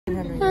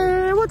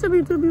Hey, what's up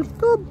YouTube?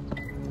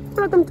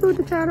 Welcome to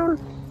the channel.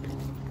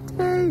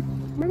 Today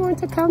we're going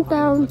to count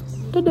down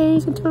the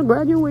days until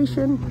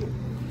graduation.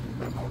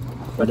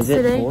 What is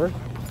it for?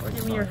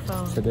 Give me your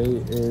phone.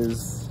 Today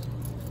is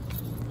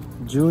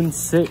June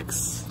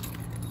 6th.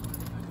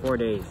 4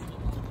 days.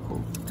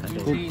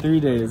 3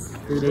 days.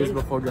 3 days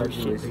before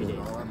graduation. 3 days.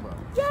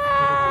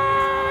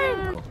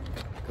 Yay!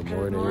 Good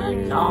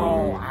morning.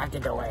 No, I have to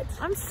do it.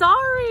 I'm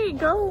sorry.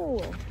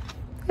 Go.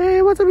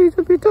 Hey, what's up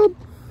YouTube?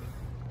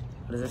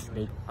 What is this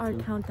date? Our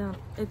countdown.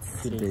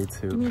 It's 2 days. Day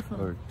 2 Give me your phone.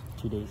 or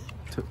 2 days.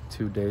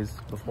 2 days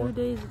before. 2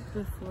 days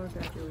before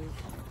graduation.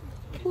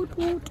 Woot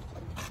woot.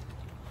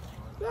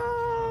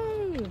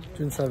 Yay!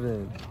 June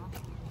 7th.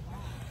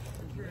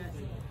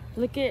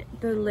 Look at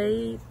the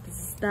lace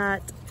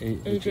that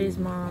AJ's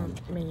mom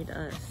made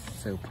us.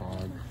 So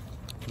pog.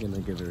 I'm gonna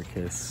give her a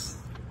kiss.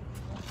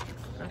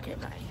 Okay,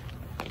 bye.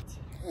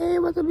 Hey,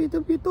 what's up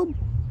YouTube?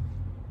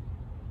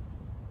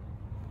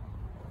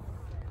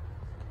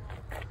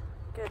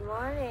 Good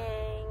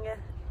morning.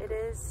 It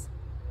is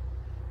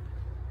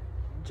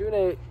June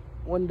 8th,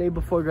 1 day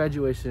before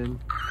graduation.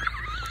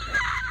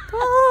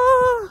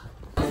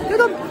 Get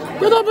up!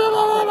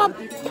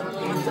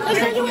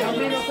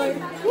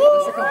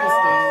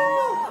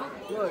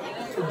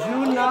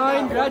 June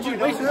 9,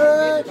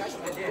 graduation!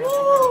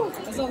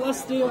 That's a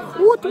last day of...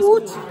 Woot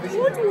woot!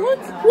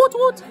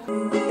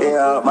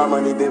 Yeah, my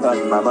money been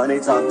money, my money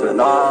talk to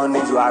no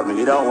need you, I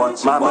really don't want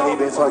you. My money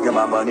been talking,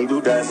 my money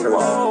do dance first.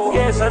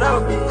 Yeah, shut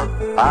up.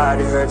 I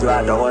already heard you,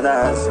 I don't wanna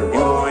answer. You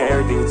want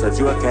everything, touch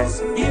you a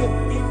cancer.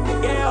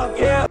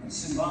 Yeah.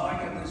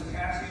 Symbolic of this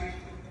passage,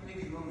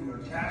 please move your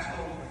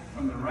tassel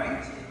from the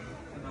right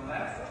to the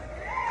left.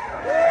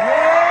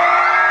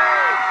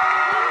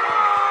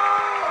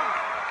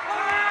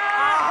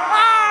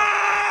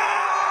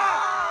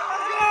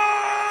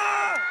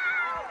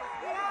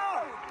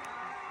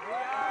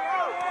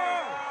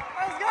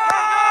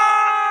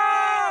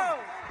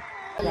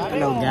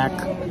 Hello,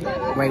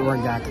 GAK. Wait, we're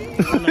GAK.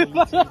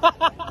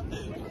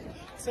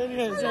 Say it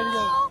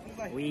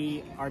again.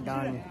 We are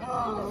done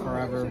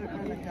forever.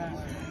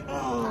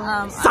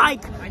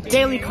 Psych!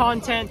 Daily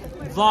content,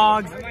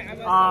 vlogs,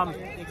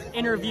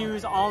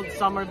 interviews all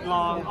summer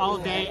long, all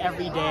day,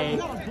 every day.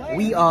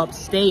 We up,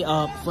 stay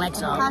up,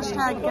 flex up.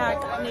 hashtag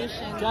GAK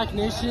Nation. GAK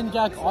Nation,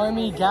 GAK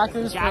Army,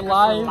 GAKers Jack for for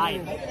life.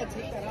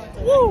 life.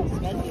 Woo!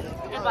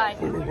 Goodbye.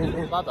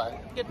 Bye-bye.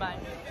 Goodbye.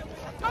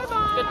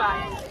 Bye-bye.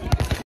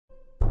 Goodbye.